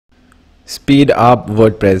Speed up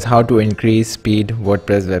WordPress, how to increase speed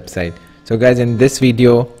WordPress website. So guys, in this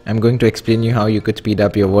video I'm going to explain you how you could speed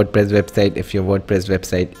up your WordPress website if your WordPress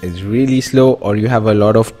website is really slow or you have a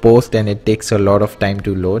lot of posts and it takes a lot of time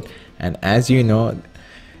to load. And as you know,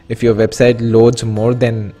 if your website loads more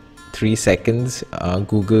than 3 seconds,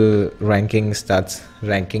 Google ranking starts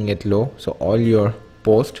ranking it low, so all your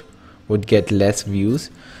posts would get less views.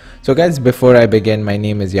 So guys, before I begin, my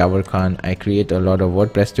name is Yavar Khan. I create a lot of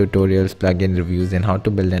WordPress tutorials, plugin reviews, and how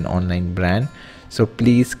to build an online brand. So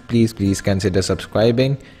please consider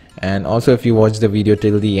subscribing. And also, if you watch the video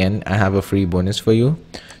till the end, I have a free bonus for you.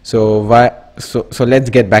 So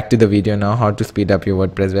let's get back to the video now, how to speed up your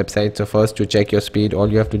WordPress website. So first, to check your speed,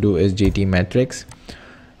 all you have to do is GT metrics,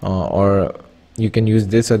 or you can use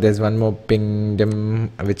this. So there's one more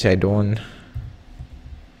pingdom, which I don't.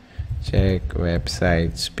 Check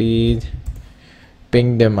website speed,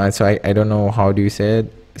 ping them. So I don't know how do you say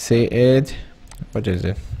it. What is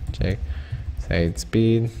it? Check site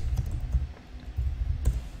speed.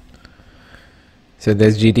 So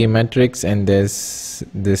there's GT metrics and there's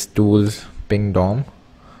this tools ping dom.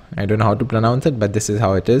 I don't know how to pronounce it, but this is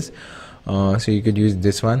how it is. So you could use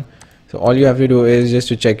this one. So all you have to do is just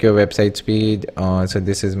to check your website speed. So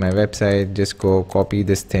this is my website. Just go copy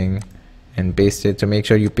this thing and paste it. So make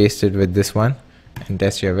sure you paste it with this one and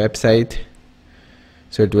test your website.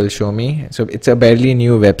 So it will show me. So it's a barely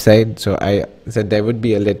new website, so I said there would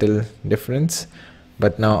be a little difference,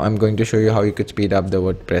 but now I'm going to show you how you could speed up the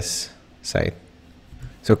WordPress site.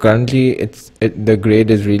 So currently the grade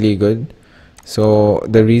is really good. So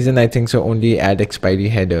the reason I think so, only add expiry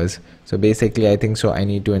headers. So basically I think so I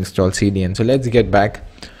need to install CDN. So let's get back.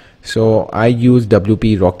 So I use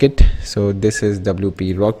WP Rocket. So this is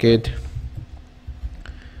WP Rocket.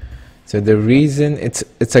 So the reason it's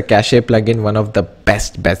a cache plugin, one of the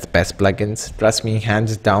best plugins. Trust me,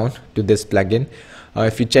 hands down to this plugin.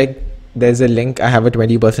 If you check, there's a link. I have a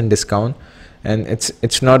 20% discount, and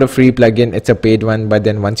it's not a free plugin, it's a paid one. But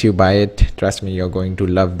then once you buy it, trust me, you're going to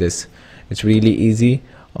love this. It's really easy.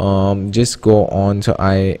 Just go on. So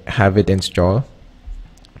I have it installed.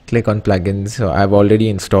 Click on plugins. So I've already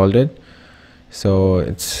installed it. So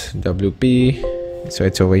it's WP. So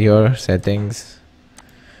it's over here, settings.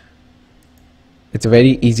 It's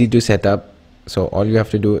very easy to set up. So all you have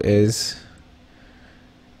to do is,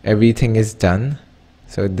 everything is done.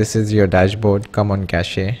 So this is your dashboard. Come on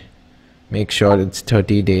cache, make sure it's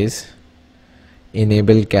 30 days.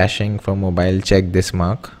 Enable caching for mobile, check this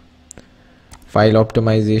mark. File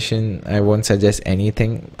optimization, I won't suggest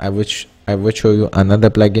anything. I would show you another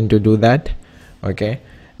plugin to do that. Okay.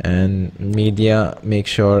 And media, make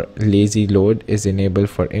sure lazy load is enabled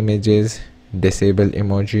for images. Disable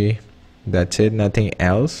emoji. That's it, nothing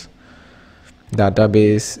else.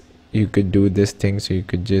 Database, you could do this thing, so you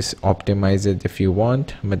could just optimize it if you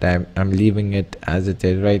want, but I'm leaving it as it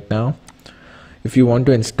is right now. If you want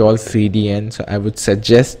to install CDN, so I would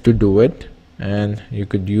suggest to do it, and you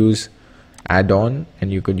could use add-on,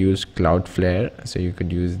 and you could use Cloudflare, so you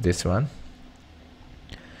could use this one.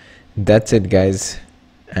 That's it, guys.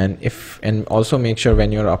 And also make sure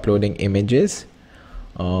when you're uploading images,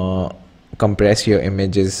 compress your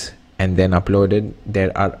images and then upload it.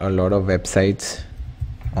 There are a lot of websites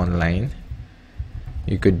online,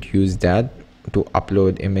 you could use that to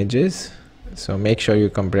upload images. So make sure you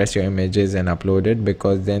compress your images and upload it,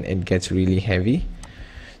 because then it gets really heavy.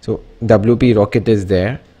 So WP Rocket is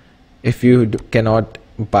there. If you cannot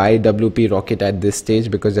buy WP Rocket at this stage,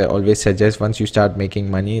 because I always suggest once you start making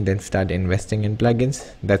money, then start investing in plugins.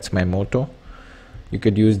 That's my motto. You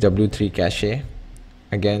could use W3 Cache.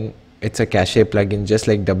 Again, it's a cache plugin just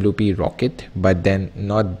like WP Rocket, but then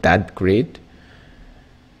not that great.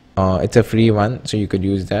 It's a free one, so you could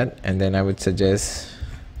use that. And then I would suggest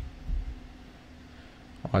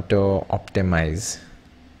auto optimize.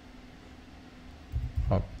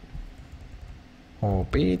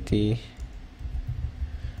 OPT.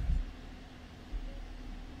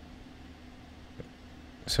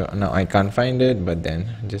 So now I can't find it, but then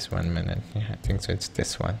just 1 minute. Yeah, I think so, it's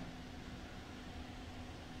this one.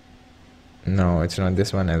 No, it's not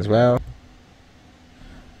this one as well.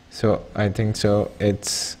 So I think so,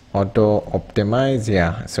 it's auto optimize.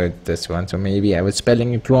 Yeah, so it's this one. So maybe I was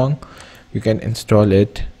spelling it wrong. You can install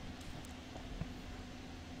it.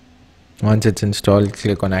 Once it's installed,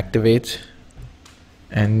 click on activate,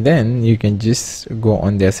 and then you can just go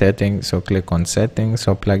on their settings. So click on settings,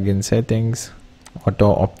 so plugin settings,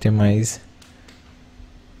 auto optimize.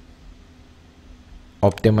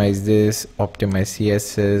 Optimize this, optimize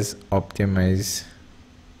CSS, optimize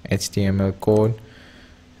HTML code,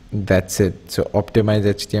 that's it. So optimize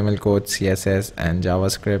HTML code, CSS and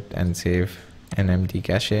JavaScript and save an empty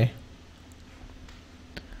cache.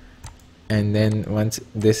 And then once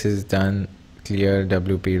this is done, clear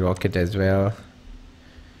WP Rocket as well.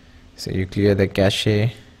 So you clear the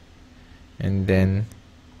cache and then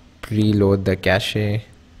preload the cache.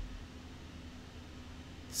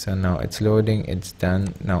 So now it's loading, it's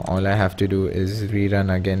done. Now all I have to do is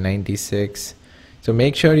rerun again 96. So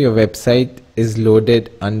make sure your website is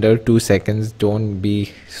loaded under 2 seconds. Don't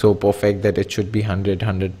be so perfect that it should be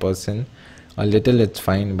 100%. A little it's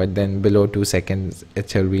fine, but then below 2 seconds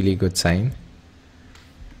it's a really good sign.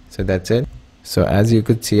 So that's it. So as you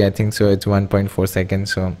could see, I think so it's 1.4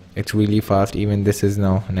 seconds, so it's really fast. Even this is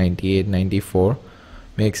now 98, 94,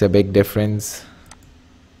 makes a big difference.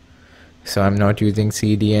 So I'm not using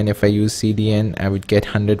CDN. If I use CDN, I would get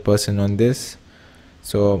 100% on this.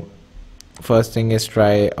 So first thing is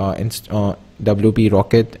try WP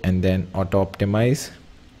Rocket and then auto optimize,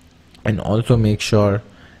 and also make sure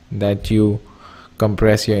that you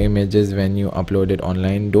compress your images when you upload it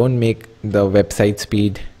online. Don't make the website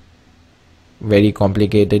speed very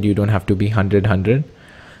complicated. You don't have to be 100.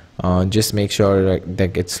 Just make sure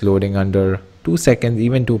that it's loading under 2 seconds,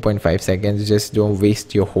 even 2.5 seconds. Just don't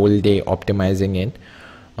waste your whole day optimizing it.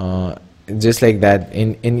 Just like that,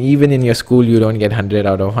 even in your school you don't get 100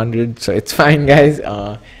 out of 100, so it's fine, guys.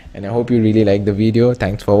 And I hope you really like the video.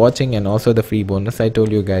 Thanks for watching. And also the free bonus I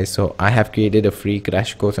told you guys, so I have created a free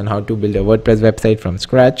crash course on how to build a WordPress website from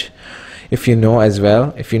scratch. If you know as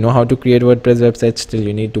well, if you know how to create WordPress websites, still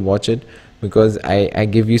you need to watch it, because I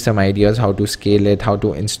give you some ideas how to scale it, how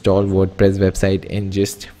to install WordPress website in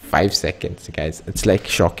just 5 seconds, guys. It's like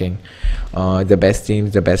shocking. The best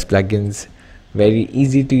themes, the best plugins, very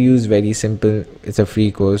easy to use, very simple. It's a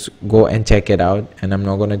free course. Go and check it out, and I'm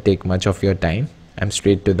not going to take much of your time. I'm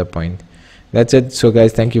straight to the point. That's it. So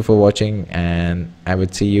guys, thank you for watching, and I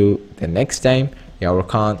would see you the next time. Yavar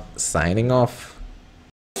Khan signing off.